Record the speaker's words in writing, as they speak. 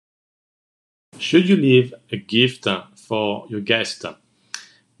Should you leave a gift for your guest?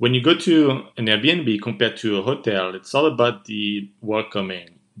 When you go to an Airbnb compared to a hotel, it's all about the welcoming,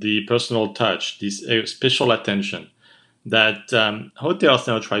 the personal touch, this special attention that hotels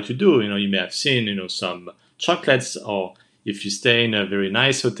now try to do. You may have seen, some chocolates, or if you stay in a very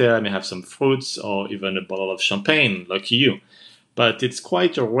nice hotel, you may have some fruits or even a bottle of champagne. Lucky you. But it's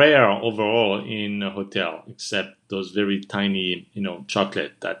quite rare overall in a hotel, except those very tiny,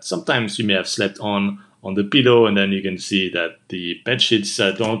 chocolate that sometimes you may have slept on the pillow, and then you can see that the bed sheets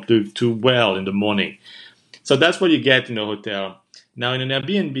don't look too well in the morning. So that's what you get in a hotel. Now in an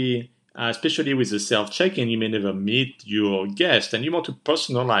Airbnb, especially with the self-check-in, you may never meet your guest, and you want to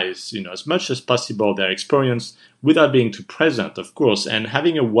personalize, as much as possible their experience without being too present, of course. And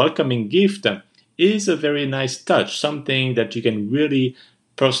having a welcoming gift is a very nice touch, something that you can really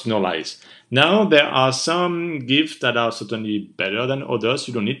personalize. Now, there are some gifts that are certainly better than others.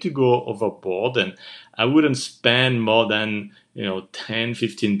 You don't need to go overboard, and I wouldn't spend more than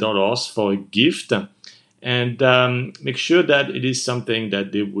 $10-15 for a gift, and make sure that it is something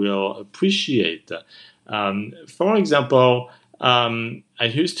that they will appreciate. For example, I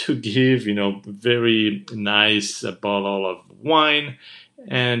used to give very nice bottle of wine,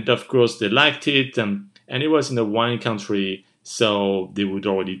 and of course they liked it, and it was in a wine country, so they would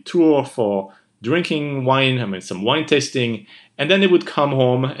already tour for drinking wine, some wine tasting, and then they would come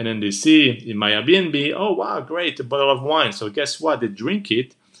home and then they see in my Airbnb, oh wow, great, a bottle of wine. So guess what? They drink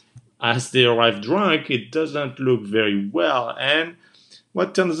it. As they arrive drunk, it doesn't look very well, and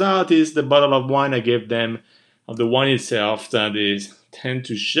what turns out is the bottle of wine I gave them, of the wine itself, they tend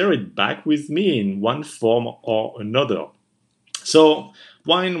to share it back with me in one form or another. So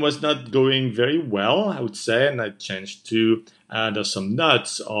wine was not going very well, I would say, and I changed to add some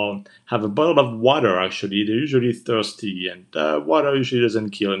nuts or have a bottle of water, actually. They're usually thirsty, and water usually doesn't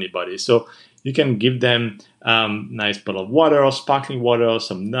kill anybody. So you can give them nice bottle of water, sparkling water,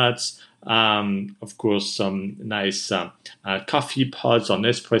 some nuts, of course, some nice coffee pods or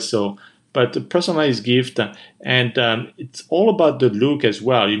Nespresso, but a personalized gift, and it's all about the look as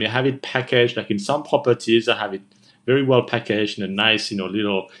well. You may have it packaged, like in some properties, I have it very well packaged in a nice,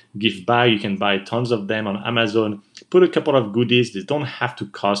 little gift bag. You can buy tons of them on Amazon. Put a couple of goodies. They don't have to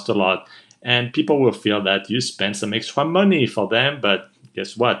cost a lot, and people will feel that you spent some extra money for them, but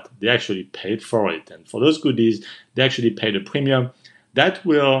guess what? They actually paid for it, and for those goodies, they actually paid a premium. That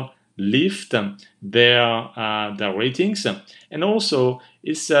will lift their ratings, and also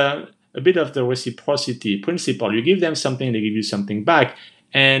it's a bit of the reciprocity principle. You give them something, they give you something back.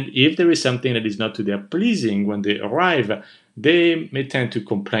 And if there is something that is not to their pleasing when they arrive, they may tend to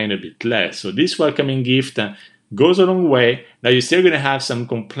complain a bit less. So this welcoming gift goes a long way. Now you're still going to have some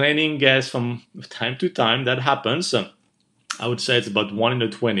complaining guests from time to time. That happens. I would say it's about 1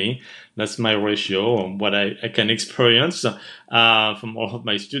 in 20. That's my ratio, what I can experience from all of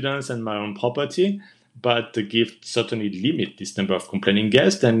my students and my own property. But the gift certainly limit this number of complaining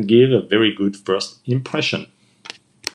guests and give a very good first impression.